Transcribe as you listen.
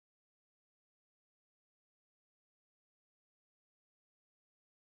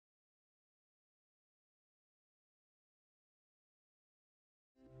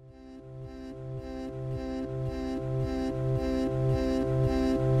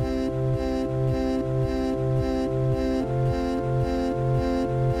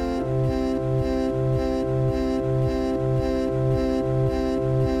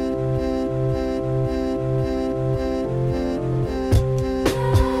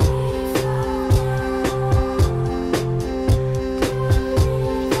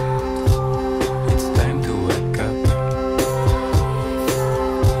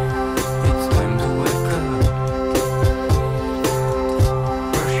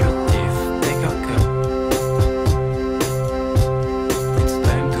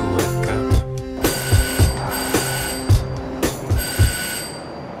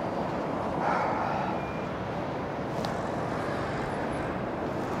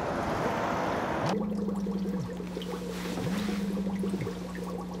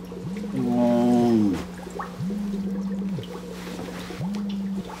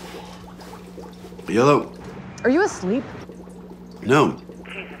Hello. Are you asleep? No.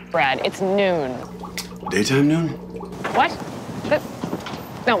 Brad, it's noon. Daytime noon? What?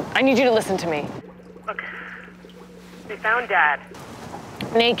 No, I need you to listen to me. Look, they found Dad.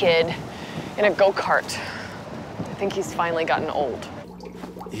 Naked in a go-kart. I think he's finally gotten old.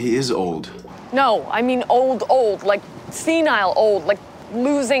 He is old. No, I mean old, like senile old, like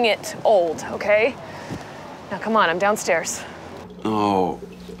losing it old, okay? Now come on, I'm downstairs. Oh,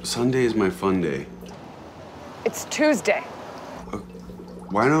 Sunday is my fun day. It's Tuesday.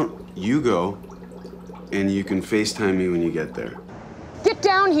 Why don't you go and you can FaceTime me when you get there? Get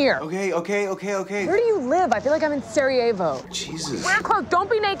down here. Okay. Where do you live? I feel like I'm in Sarajevo. Jesus. Wear clothes.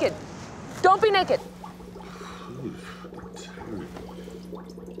 Don't be naked. Don't be naked.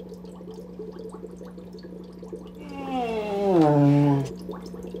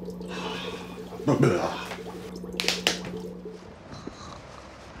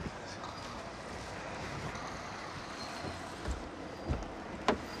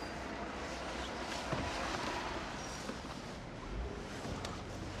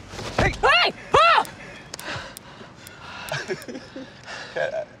 Hey! Ah!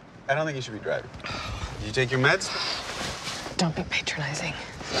 Kat, I don't think you should be driving. Did you take your meds? Don't be patronizing.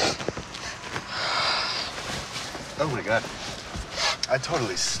 Oh my God. I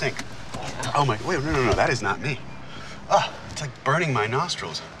totally stink. Oh my, wait, no, that is not me. Oh, it's like burning my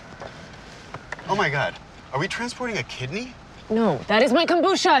nostrils. Oh my God. Are we transporting a kidney? No, that is my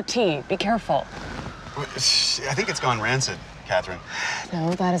kombucha tea. Be careful. I think it's gone rancid, Catherine.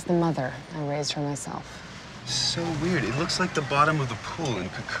 No, that is the mother. I raised her myself. So weird. It looks like the bottom of the pool in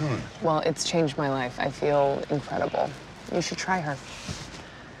Cocoon. Well, it's changed my life. I feel incredible. You should try her.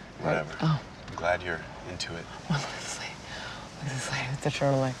 Whatever. Oh. I'm glad you're into it. Well, look at this lady with the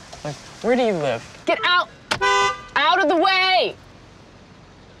turtleneck. Like, where do you live? Get out! Out of the way!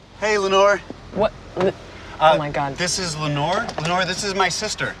 Hey, Lenore. What? Oh my God. This is Lenore. Lenore, this is my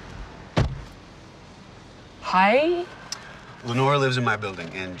sister. Hi? Lenore lives in my building,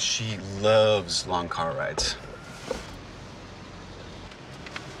 and she loves long car rides.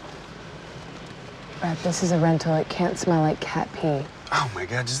 Brad, this is a rental. It can't smell like cat pee. Oh my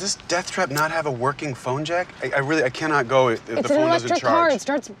God, does this death trap not have a working phone jack? I cannot go if the phone doesn't charge. It's an electric car. It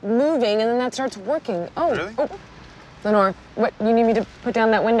starts moving, and then that starts working. Oh. Really? Oh. Lenore, what, you need me to put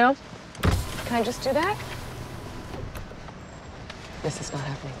down that window? Can I just do that? This is not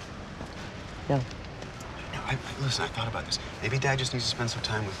happening. No. No, listen, I thought about this. Maybe Dad just needs to spend some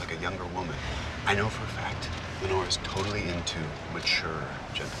time with, like, a younger woman. I know for a fact Lenore is totally into mature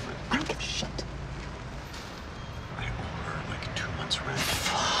gentlemen. I don't give a shit. I owe her, like, 2 months' rent.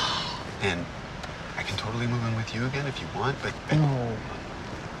 And I can totally move in with you again if you want, but...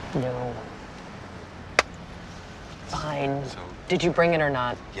 No. Fine. So... Did you bring it or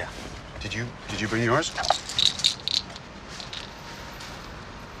not? Yeah. Did you bring yours? Okay.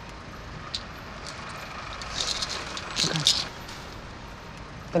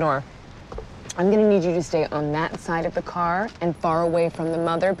 Lenore, I'm gonna need you to stay on that side of the car and far away from the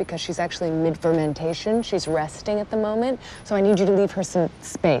mother because she's actually mid-fermentation. She's resting at the moment, so I need you to leave her some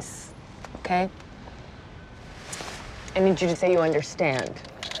space, okay? I need you to say you understand.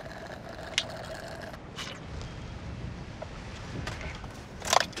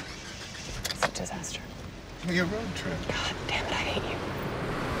 It's a disaster. Your road trip. God damn it, I hate you.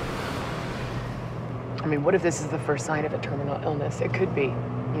 I mean, what if this is the first sign of a terminal illness? It could be.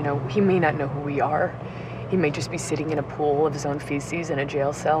 You know, he may not know who we are. He may just be sitting in a pool of his own feces in a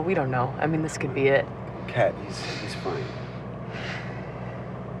jail cell. We don't know. I mean, this could be it. Kat, he's fine.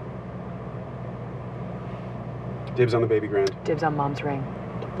 Dibs on the baby grand. Dibs on Mom's ring.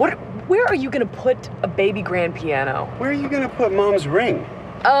 What? Where are you gonna put a baby grand piano? Where are you gonna put Mom's ring?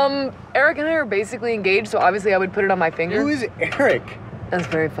 Eric and I are basically engaged, so obviously I would put it on my finger. Who is Eric? That's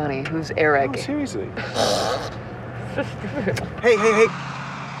very funny. Who's Eric? Oh, seriously. Hey.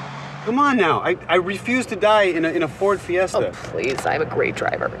 Come on now. I refuse to die in a Ford Fiesta. Oh, please. I'm a great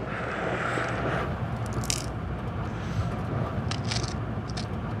driver.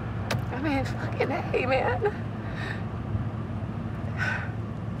 I mean, fucking hey, man.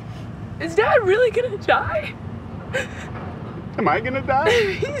 Is Dad really gonna die? Am I gonna die?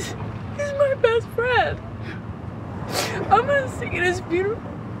 He's my best friend. I'm gonna sing at his funeral.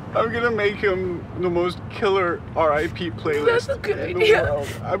 I'm gonna make him the most killer R.I.P. playlist. That's a good in idea. The world.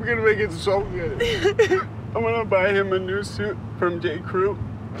 I'm gonna make it so good. I'm gonna buy him a new suit from J. Crew.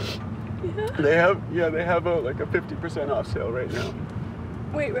 Yeah. They have like a 50% off sale right now.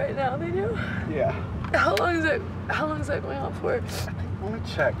 Wait, right now they do? Yeah. How long is that going on for? Let me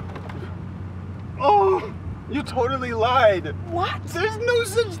check. Oh, You totally lied. What? There's no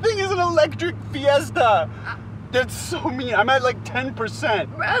such thing as an electric Fiesta. That's so mean. I'm at like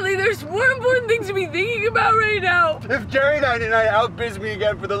 10%. Bradley, there's more important things to be thinking about right now. If Jerry 99 outbids me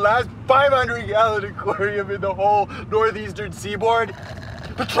again for the last 500-gallon aquarium in the whole northeastern seaboard,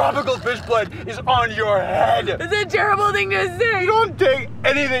 the tropical fish blood is on your head. It's a terrible thing to say. You don't take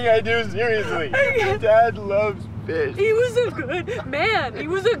anything I do seriously. Dad loves fish. He was a good man. He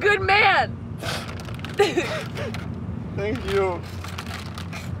was a good man. Thank you.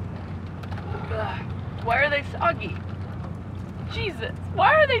 God, why are they soggy? Jesus,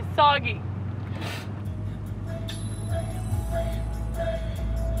 why are they soggy?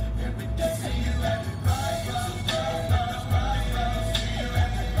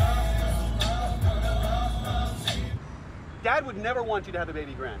 Dad would never want you to have a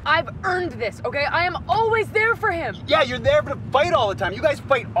baby Grant. I've earned this, okay? I am always there for him. Yeah, you're there to fight all the time. You guys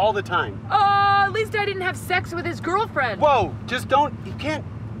fight all the time. At least I didn't have sex with his girlfriend. Whoa, just don't, you can't,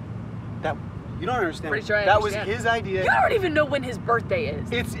 you don't understand. Pretty sure I that understand. was his idea. You don't even know when his birthday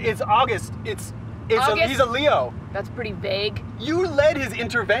is. It's August. August? He's a Leo. That's pretty vague. You led his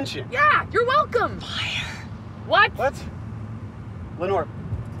intervention. Yeah, you're welcome. Fire. What? What? Lenore,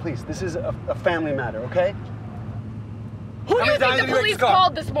 please, this is a family matter, okay? Who do How you many times think did the you wreck police this car?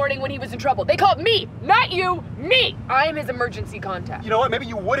 called this morning when he was in trouble? They called me, not you, me. I am his emergency contact. You know what? Maybe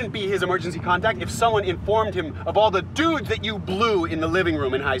you wouldn't be his emergency contact if someone informed him of all the dudes that you blew in the living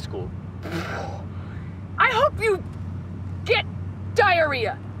room in high school. I hope you get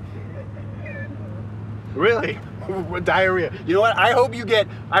diarrhea. Really? Diarrhea. You know what? I hope you get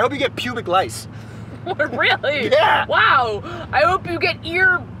pubic lice. Really? Yeah. Wow. I hope you get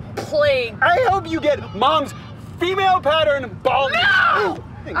ear plague. I hope you get mom's female pattern baldness. No!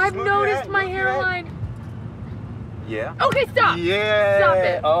 Hey, I've move your noticed head, my move your head. hairline. Yeah. Okay, stop. Yeah. Stop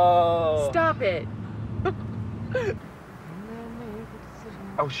it. Oh. Stop it.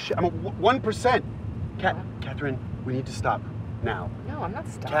 Oh shit! I'm 1%. Catherine, we need to stop now. No, I'm not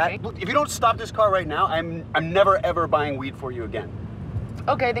stopping. Cat, look, if you don't stop this car right now, I'm never ever buying weed for you again.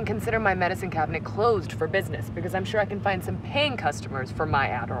 Okay, then consider my medicine cabinet closed for business because I'm sure I can find some paying customers for my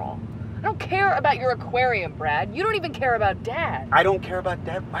Adderall. I don't care about your aquarium, Brad. You don't even care about Dad. I don't care about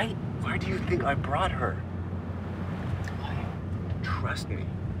Dad. Why do you think I brought her? Trust me,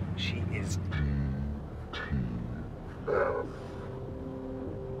 she is.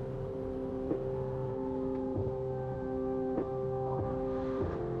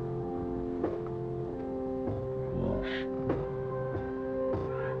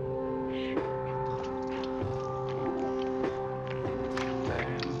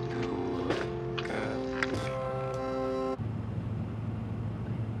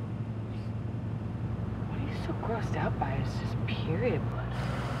 What are you so grossed out by? It's just period blood.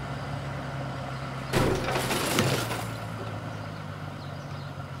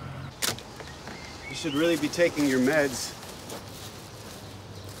 You should really be taking your meds.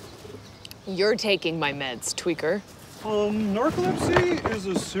 You're taking my meds, tweaker. Narcolepsy is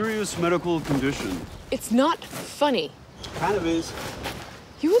a serious medical condition. It's not funny. Kind of is.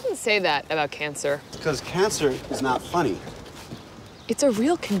 You wouldn't say that about cancer. Because cancer is not funny. It's a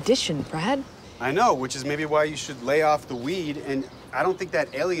real condition, Brad. I know, which is maybe why you should lay off the weed, and I don't think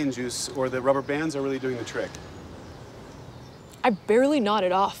that alien juice or the rubber bands are really doing the trick. I barely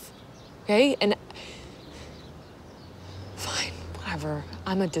nodded off, okay? And fine, whatever.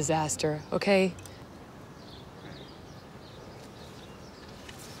 I'm a disaster, okay?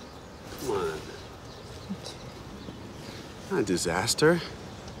 Come on. Not a disaster.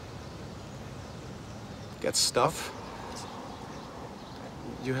 Got stuff.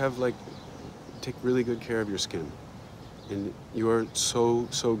 You have, like, take really good care of your skin. And you are so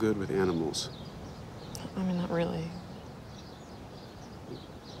good with animals. I mean, not really.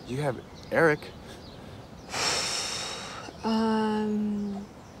 You have Eric.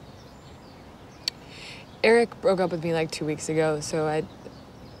 Eric broke up with me like 2 weeks ago, so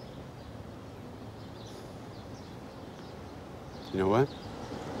You know what?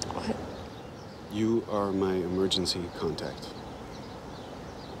 What? You are my emergency contact.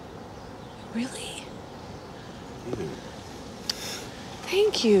 Really? Yeah.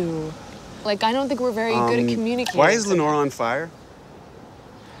 Thank you. Like, I don't think we're very good at communicating. Why is Lenore on fire?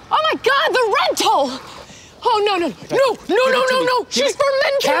 Oh my God, the rental! Oh, no. No. She's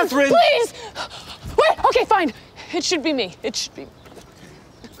fermenting. Catherine! Please! Wait, okay, fine. It should be me. It should be me.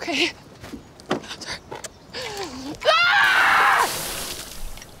 Okay. Ah!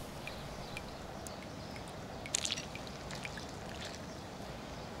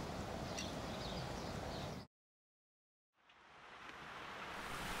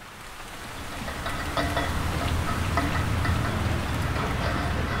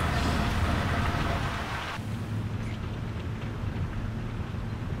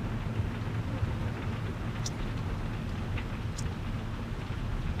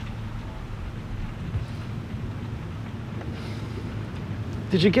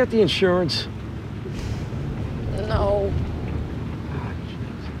 Did you get the insurance?